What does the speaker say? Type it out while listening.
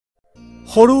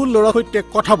সৰু ল'ৰাৰ সৈতে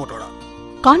কথা বতৰা।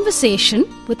 Conversation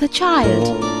with a child.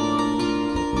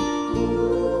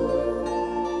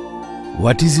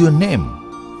 What is your name?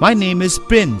 My name is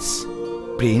Prince.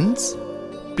 Prince?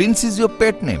 Prince is your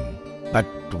pet name.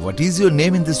 But what is your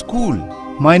name in the school?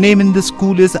 My name in the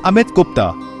school is Amit Gupta.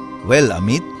 Well,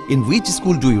 Amit, in which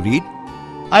school do you read?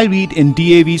 I read in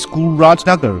DAV School,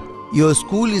 Rajnagar. Your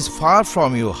school is far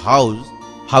from your house.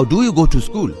 How do you go to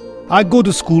school? I go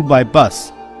to school by bus.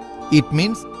 It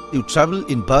means you travel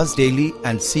in bus daily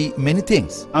and see many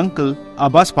things. Uncle, our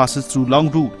bus passes through long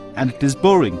route and it is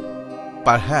boring.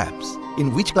 Perhaps.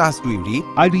 In which class do you read?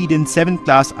 I read in 7th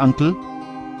class, Uncle.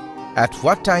 At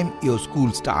what time your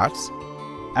school starts?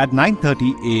 At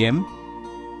 9:30 a.m.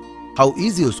 How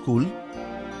is your school?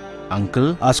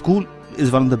 Uncle, our school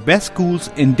is one of the best schools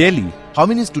in Delhi. How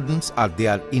many students are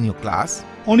there in your class?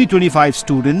 Only 25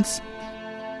 students.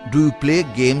 Do you play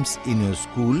games in your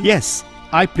school? Yes,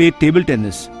 I play table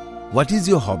tennis. What is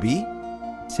your hobby?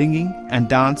 Singing and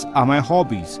dance are my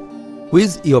hobbies. Who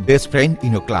is your best friend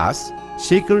in your class?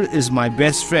 Shaker is my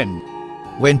best friend.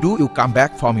 When do you come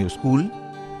back from your school?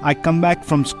 I come back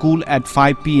from school at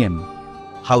 5 p.m.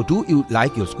 How do you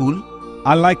like your school?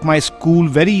 I like my school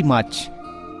very much.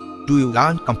 Do you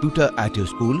learn computer at your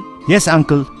school? Yes,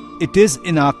 Uncle. It is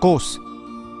in our course.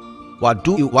 What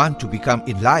do you want to become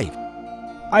in life?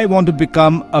 I want to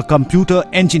become a computer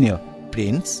engineer.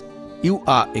 Prince, you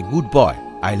are a good boy.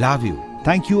 I love you.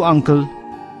 Thank you, Uncle.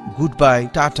 Goodbye,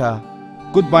 Tata.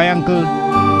 Goodbye, Uncle.